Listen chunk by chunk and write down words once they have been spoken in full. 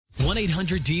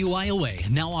1-800-DUI-OA,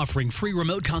 now offering free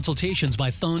remote consultations by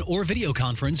phone or video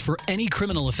conference for any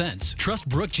criminal offense. Trust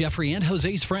Brooke, Jeffrey, and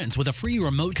Jose's friends with a free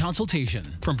remote consultation.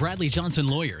 From Bradley Johnson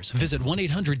Lawyers, visit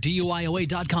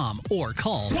 1-800-DUIOA.com or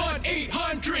call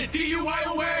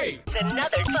 1-800-DUIOA. It's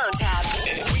another phone tap.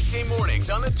 Weekday mornings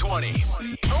on the 20s.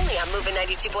 Only on Moving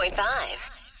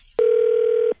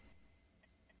 92.5.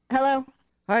 Hello.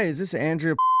 Hi, is this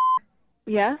Andrea?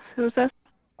 Yes, who's this?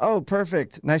 Oh,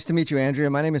 perfect. Nice to meet you, Andrea.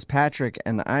 My name is Patrick,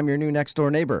 and I'm your new next-door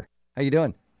neighbor. How you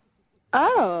doing?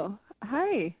 Oh,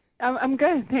 hi. I'm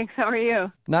good, thanks. How are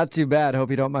you? Not too bad. Hope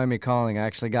you don't mind me calling. I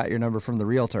actually got your number from the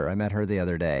realtor. I met her the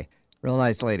other day. Real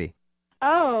nice lady.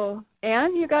 Oh,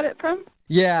 and you got it from?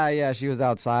 Yeah, she was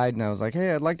outside, and I was like,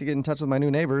 hey, I'd like to get in touch with my new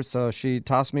neighbors, so she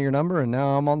tossed me your number, and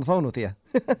now I'm on the phone with you.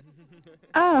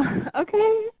 Oh,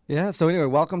 okay. Yeah, so anyway,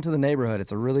 welcome to the neighborhood.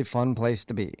 It's a really fun place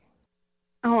to be.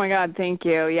 Oh, my God, thank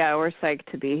you. Yeah, we're psyched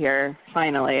to be here.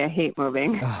 Finally, I hate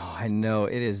moving. Oh, I know.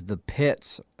 It is the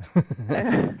pits.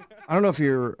 I don't know if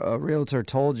your realtor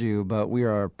told you, but we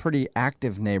are a pretty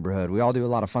active neighborhood. We all do a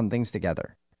lot of fun things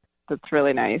together. That's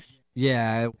really nice.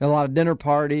 Yeah, a lot of dinner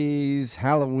parties.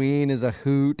 Halloween is a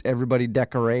hoot. Everybody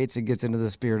decorates. It gets into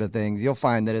the spirit of things. You'll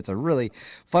find that it's a really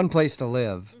fun place to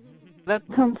live. That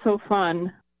sounds so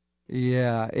fun.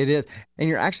 Yeah, it is. And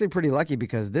you're actually pretty lucky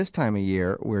because this time of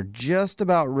year, we're just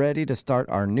about ready to start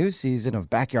our new season of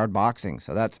backyard boxing.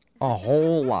 So that's a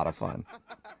whole lot of fun.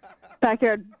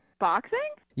 Backyard boxing?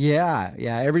 Yeah.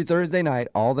 Every Thursday night,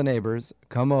 all the neighbors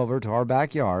come over to our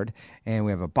backyard, and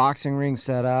we have a boxing ring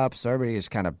set up, so everybody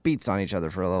just kind of beats on each other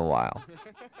for a little while.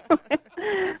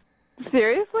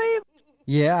 Seriously?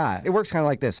 Yeah, it works kind of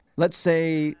like this. Let's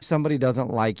say somebody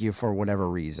doesn't like you for whatever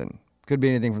reason. Could be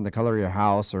anything from the color of your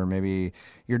house, or maybe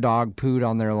your dog pooed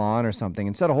on their lawn or something.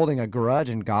 Instead of holding a grudge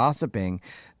and gossiping,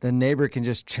 the neighbor can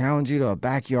just challenge you to a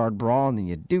backyard brawl, and then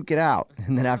you duke it out.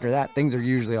 And then after that, things are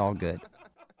usually all good.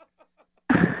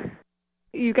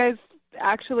 You guys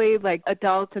actually, like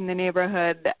adults in the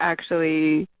neighborhood,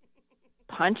 actually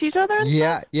punch each other?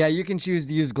 Yeah, you can choose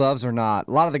to use gloves or not.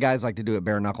 A lot of the guys like to do it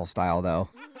bare knuckle style, though.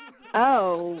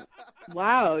 Oh,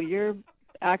 wow. You're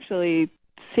actually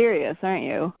serious, aren't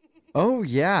you? Oh,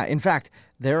 yeah. In fact,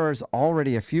 there's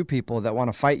already a few people that want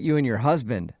to fight you and your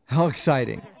husband. How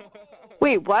exciting.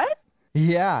 Wait, what?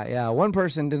 Yeah. One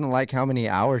person didn't like how many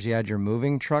hours you had your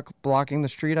moving truck blocking the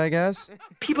street, I guess.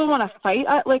 People want to fight?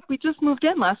 Like, we just moved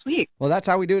in last week. Well, that's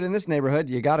how we do it in this neighborhood.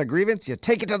 You got a grievance, you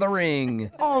take it to the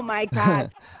ring. Oh, my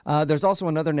God. There's also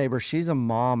another neighbor. She's a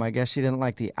mom. I guess she didn't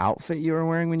like the outfit you were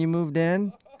wearing when you moved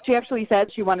in. She actually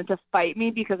said she wanted to fight me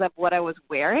because of what I was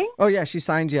wearing? Oh, yeah, she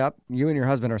signed you up. You and your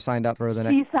husband are signed up for the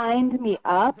next... She signed me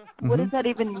up? What does that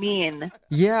even mean?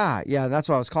 Yeah, that's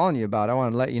what I was calling you about. I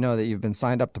want to let you know that you've been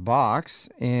signed up to box,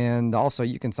 and also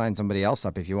you can sign somebody else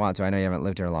up if you want to. I know you haven't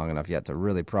lived here long enough yet to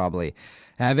really probably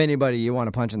have anybody you want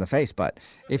to punch in the face, but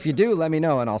if you do, let me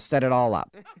know, and I'll set it all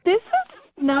up. This is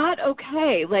not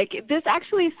okay. Like, this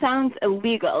actually sounds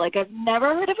illegal. Like, I've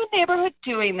never heard of a neighborhood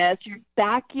doing this. Your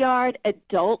backyard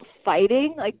adult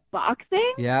fighting, like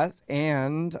boxing? Yes,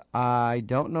 and I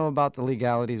don't know about the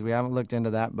legalities. We haven't looked into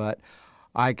that, but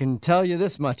I can tell you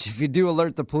this much. If you do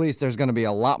alert the police, there's going to be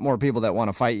a lot more people that want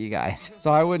to fight you guys.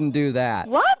 So I wouldn't do that.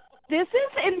 What? This is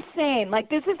insane. Like,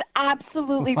 this is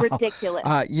absolutely ridiculous.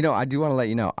 I do want to let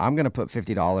you know, I'm going to put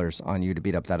 $50 on you to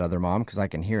beat up that other mom because I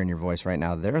can hear in your voice right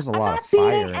now there's a lot of fire.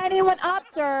 I'm not beating anyone up,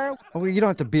 sir. Well, you don't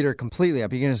have to beat her completely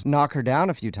up. You can just knock her down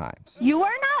a few times. You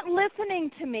are not listening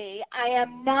to me. I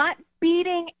am not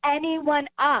beating anyone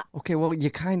up. Okay, well, you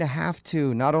kind of have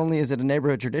to. Not only is it a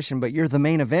neighborhood tradition, but you're the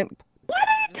main event. What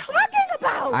are you talking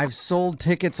about? I've sold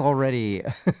tickets already.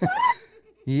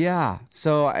 Yeah,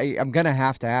 so I'm going to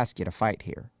have to ask you to fight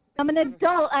here. I'm an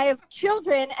adult. I have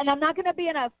children, and I'm not going to be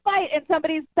in a fight in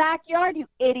somebody's backyard, you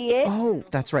idiot. Oh,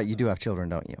 that's right. You do have children,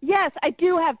 don't you? Yes, I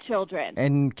do have children.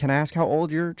 And can I ask how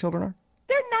old your children are?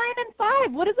 They're 9 and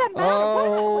 5. What does that matter?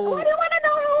 Oh. Why do you want to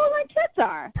know how old my kids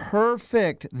are?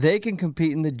 Perfect. They can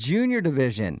compete in the junior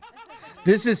division.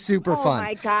 This is super fun. Oh,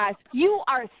 my gosh. You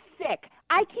are sick.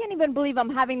 I can't even believe I'm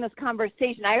having this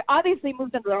conversation. I obviously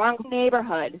moved into the wrong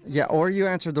neighborhood. Yeah, or you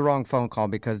answered the wrong phone call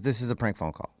because this is a prank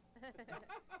phone call.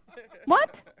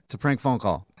 What? It's a prank phone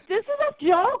call. This is a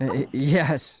joke?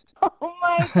 Yes. Oh,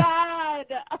 my God.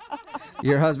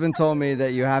 Your husband told me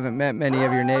that you haven't met many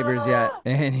of your neighbors yet,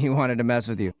 and he wanted to mess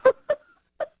with you.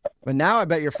 But now I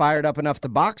bet you're fired up enough to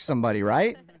box somebody,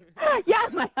 right? Yeah,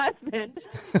 my husband.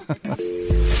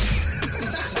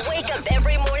 Wake up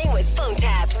every morning with phone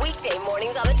taps. Weekday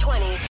mornings on the 20s.